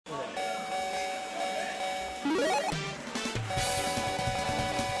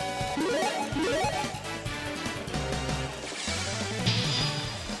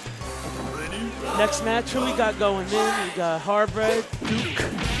Next match, who we got going in? We got Hardbread, Duke.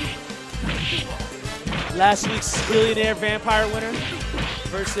 Last week's Skillionaire Vampire winner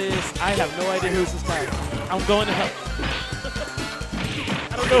versus, I have no idea who's this guy. I'm going to help.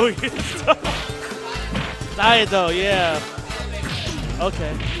 I don't know who he is. Daiandoh, yeah.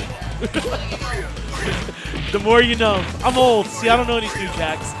 Okay. The more you know. I'm old. See, I don't know these new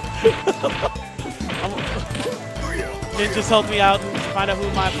jacks. Ninjas helped me out to find out who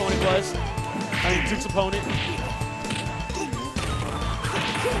my opponent was. I mean, Duke's opponent.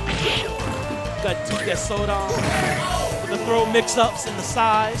 Got Duke at Sodom. With the throw mix-ups and the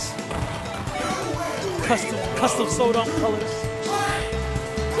size. Custom Sodom colors.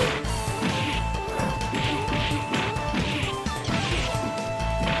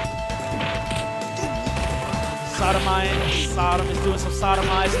 Sodom is doing some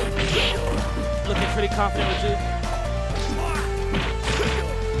sodomizing. Looking pretty confident with Duke.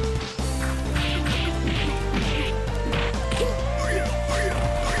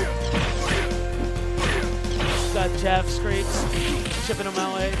 Got jab scrapes, chipping them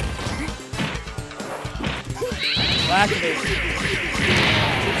my way. Activate.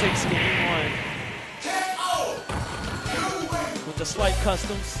 Duke takes game one. With the slight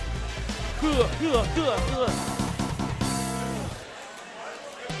customs.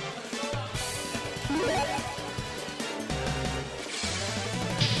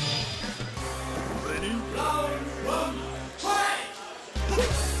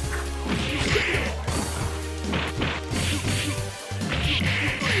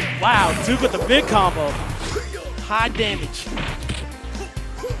 Wow, Duke with the big combo. High damage.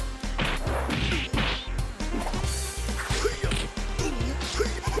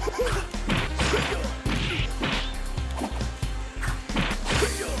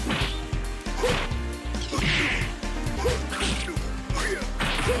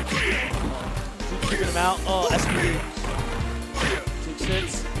 Duke kicking him out. Oh, SPD. Duke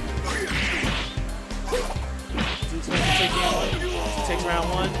sits. Duke's going to take game one. Duke takes round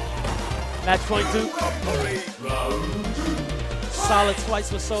one. Match point, Duke. Solid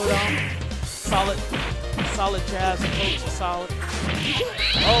twice with Sodom. Solid jabs. Approach is solid.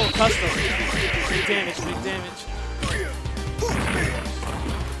 Oh, custom. Big damage, big damage.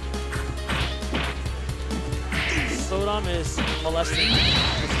 Sodom is molesting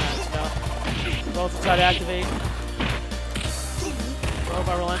this match now. Both to try to activate. Throw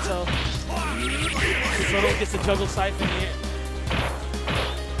by Rolento. Sodom gets the juggle siphon here.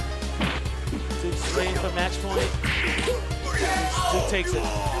 Duke's waiting for match point. Duke takes it.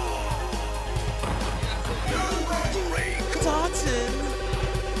 Dotson.